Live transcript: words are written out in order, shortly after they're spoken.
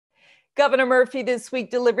Governor Murphy this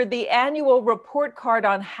week delivered the annual report card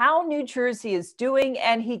on how New Jersey is doing,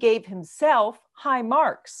 and he gave himself high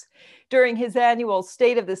marks. During his annual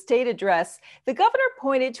State of the State address, the governor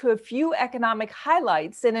pointed to a few economic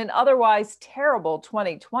highlights in an otherwise terrible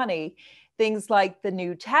 2020. Things like the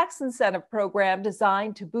new tax incentive program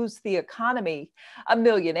designed to boost the economy, a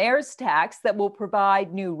millionaire's tax that will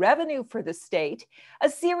provide new revenue for the state, a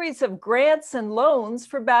series of grants and loans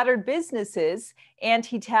for battered businesses, and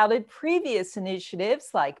he touted previous initiatives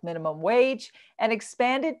like minimum wage and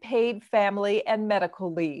expanded paid family and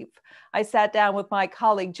medical leave. I sat down with my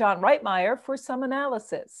colleague John Reitmeyer for some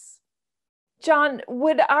analysis. John,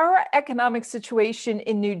 would our economic situation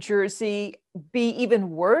in New Jersey be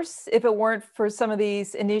even worse if it weren't for some of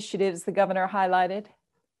these initiatives the governor highlighted?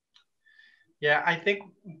 Yeah, I think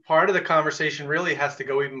part of the conversation really has to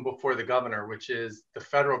go even before the governor, which is the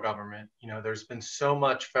federal government. There's been so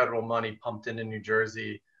much federal money pumped into New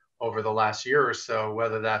Jersey over the last year or so,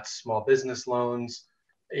 whether that's small business loans,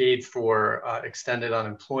 aid for extended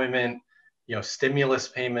unemployment, stimulus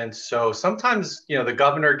payments. So sometimes, the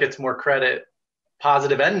governor gets more credit,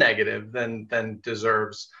 positive and negative, than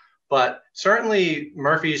deserves. But certainly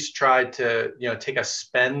Murphy's tried to, take a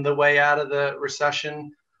spend the way out of the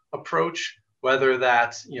recession approach, whether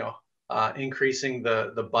that's, increasing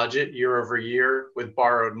the budget year over year with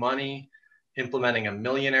borrowed money, implementing a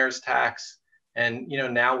millionaire's tax. And,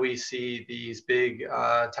 now we see these big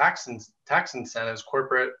tax incentives,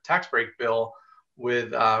 corporate tax break bill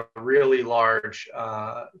with really large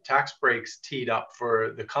tax breaks teed up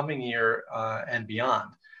for the coming year and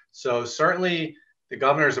beyond. So certainly the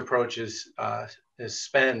governor's approach is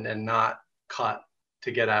spend and not cut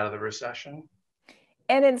to get out of the recession.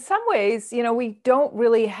 And in some ways, we don't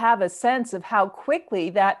really have a sense of how quickly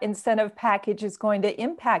that incentive package is going to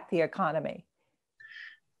impact the economy.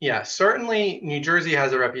 Yeah, certainly New Jersey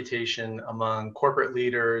has a reputation among corporate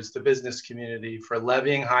leaders, the business community, for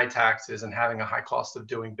levying high taxes and having a high cost of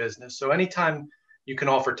doing business. So anytime you can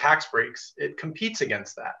offer tax breaks, it competes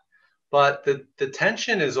against that. But the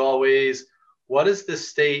tension is always, what is the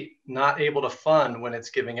state not able to fund when it's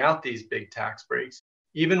giving out these big tax breaks?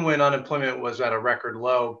 Even when unemployment was at a record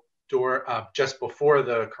low just before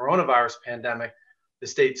the coronavirus pandemic, the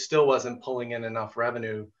state still wasn't pulling in enough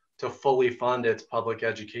revenue to fully fund its public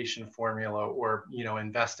education formula or,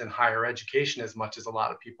 invest in higher education as much as a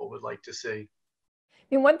lot of people would like to see.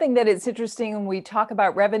 One thing that is interesting when we talk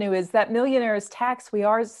about revenue is that millionaire's tax we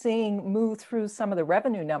are seeing move through some of the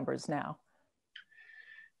revenue numbers now.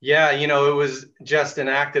 Yeah, it was just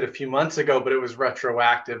enacted a few months ago, but it was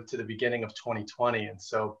retroactive to the beginning of 2020. And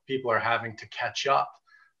so people are having to catch up.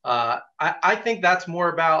 I think that's more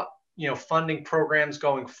about, funding programs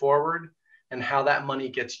going forward and how that money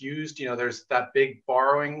gets used. There's that big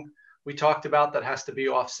borrowing we talked about that has to be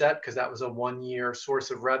offset because that was a 1-year source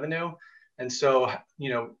of revenue. And so,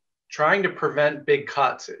 trying to prevent big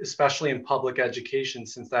cuts, especially in public education,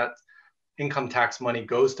 since that income tax money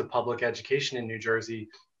goes to public education in New Jersey,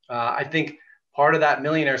 I think part of that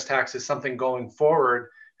millionaire's tax is something going forward.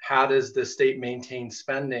 How does the state maintain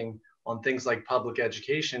spending on things like public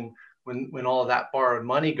education when all of that borrowed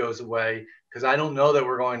money goes away? Because I don't know that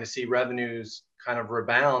we're going to see revenues kind of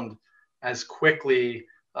rebound as quickly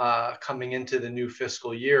coming into the new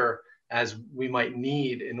fiscal year as we might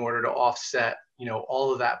need in order to offset,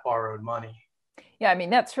 all of that borrowed money. Yeah,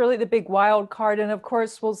 that's really the big wild card. And of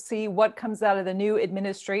course, we'll see what comes out of the new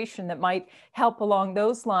administration that might help along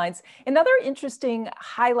those lines. Another interesting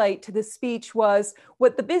highlight to the speech was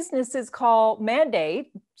what the businesses call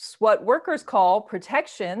mandates, what workers call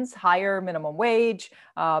protections, higher minimum wage,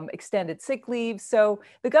 extended sick leave. So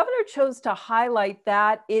the governor chose to highlight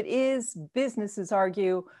that it is, businesses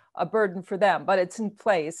argue, a burden for them, but it's in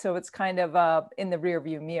place. So it's kind of in the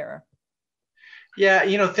rearview mirror. Yeah,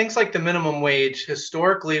 things like the minimum wage,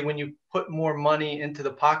 historically, when you put more money into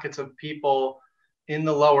the pockets of people in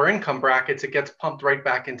the lower income brackets, it gets pumped right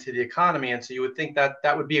back into the economy. And so you would think that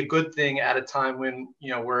that would be a good thing at a time when,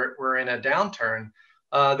 we're in a downturn.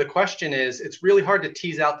 The question is, it's really hard to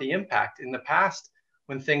tease out the impact. In the past,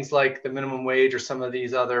 when things like the minimum wage or some of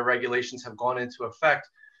these other regulations have gone into effect,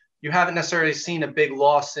 you haven't necessarily seen a big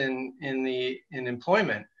loss in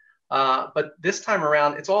employment. But this time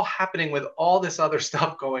around, it's all happening with all this other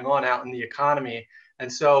stuff going on out in the economy.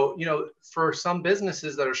 And so, for some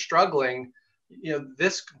businesses that are struggling,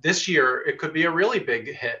 this year, it could be a really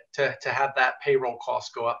big hit to have that payroll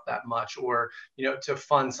cost go up that much, or, to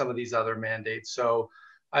fund some of these other mandates. So,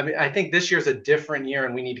 I think this year is a different year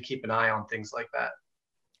and we need to keep an eye on things like that.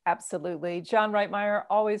 Absolutely. John Reitmeyer,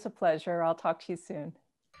 always a pleasure. I'll talk to you soon.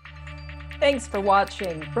 Thanks for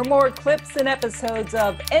watching. For more clips and episodes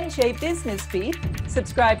of NJ Business Beat,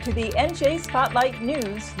 subscribe to the NJ Spotlight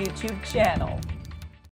News YouTube channel.